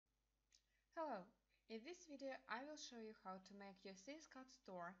In this video, I will show you how to make your sales card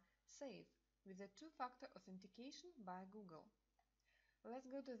store safe with the two-factor authentication by Google.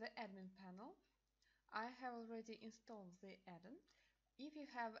 Let's go to the admin panel. I have already installed the add-on. If you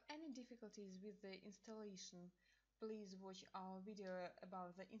have any difficulties with the installation, please watch our video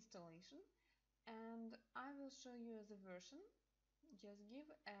about the installation, and I will show you the version. Just give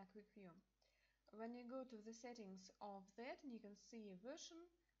a quick view. When you go to the settings of the add-on, you can see version,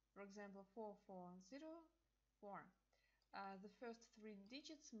 for example 4404. The first three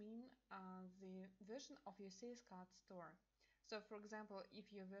digits mean the version of your sales card store. So for example,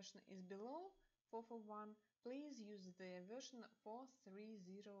 if your version is below 441, please use the version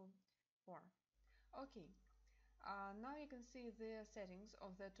 4304. Okay, now you can see the settings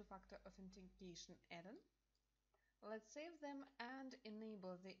of the two-factor authentication add-on. Let's save them and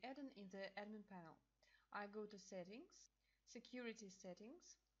enable the add-on in the admin panel. I go to Settings, Security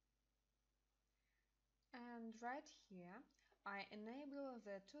Settings, and right here I enable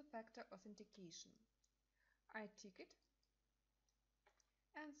the two-factor authentication. I tick it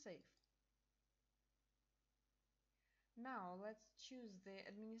and save. Now let's choose the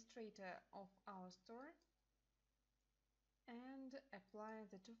administrator of our store and apply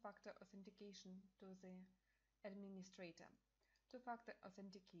the two-factor authentication to the administrator. Two-factor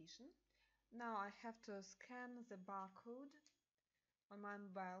authentication. Now I have to scan the barcode on my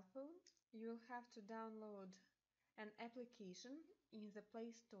mobile phone. You will have to download an application in the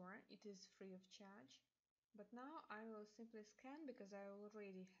Play Store. It is free of charge. But now I will simply scan because I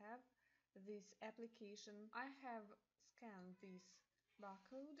already have this application. I have scanned this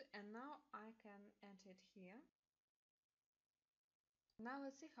barcode and now I can enter it here. Now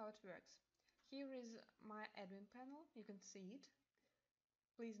let's see how it works. Here is my admin panel. You can see it.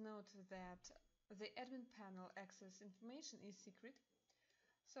 Please note that the admin panel access information is secret.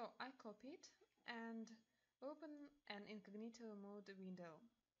 So I copy it and open an incognito mode window.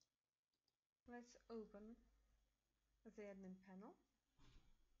 Let's open the admin panel.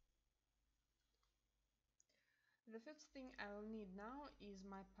 The first thing I will need now is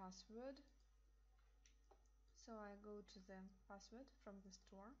my password. So I go to the password from the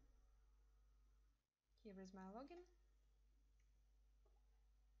store. Here is my login.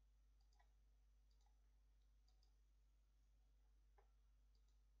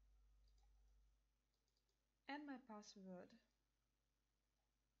 And my password.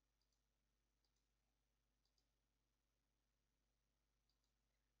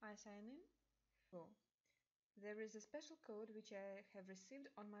 I sign in. There is a special code which I have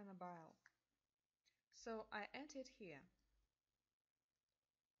received on my mobile. So I enter it here.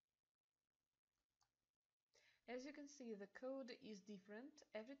 As you can see, the code is different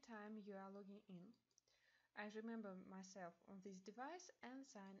every time you are logging in. I remember myself on this device and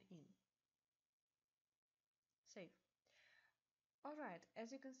sign in. Save. Alright,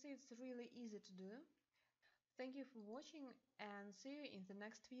 as you can see, it's really easy to do. Thank you for watching and see you in the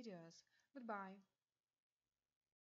next videos. Goodbye.